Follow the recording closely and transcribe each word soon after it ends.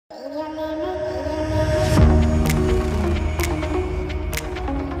What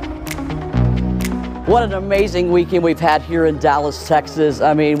an amazing weekend we've had here in Dallas, Texas.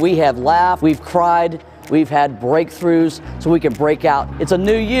 I mean, we have laughed, we've cried, we've had breakthroughs so we can break out. It's a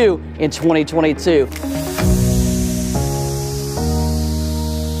new you in 2022.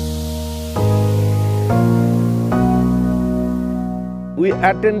 We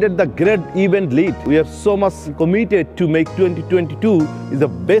attended the great event lead. We are so much committed to make 2022 is the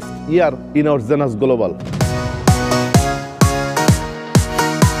best year in our Jeunesse Global.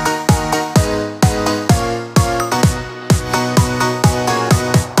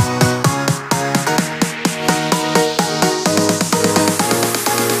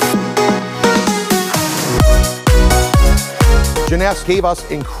 Jeunesse gave us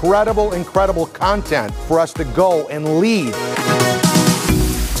incredible content for us to go and lead.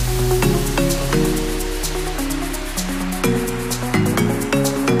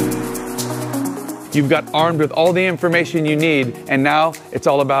 You've got armed with all the information you need, and now it's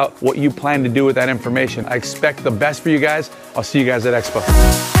all about what you plan to do with that information. I expect the best for you guys. I'll see you guys at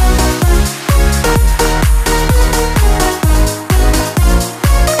Expo.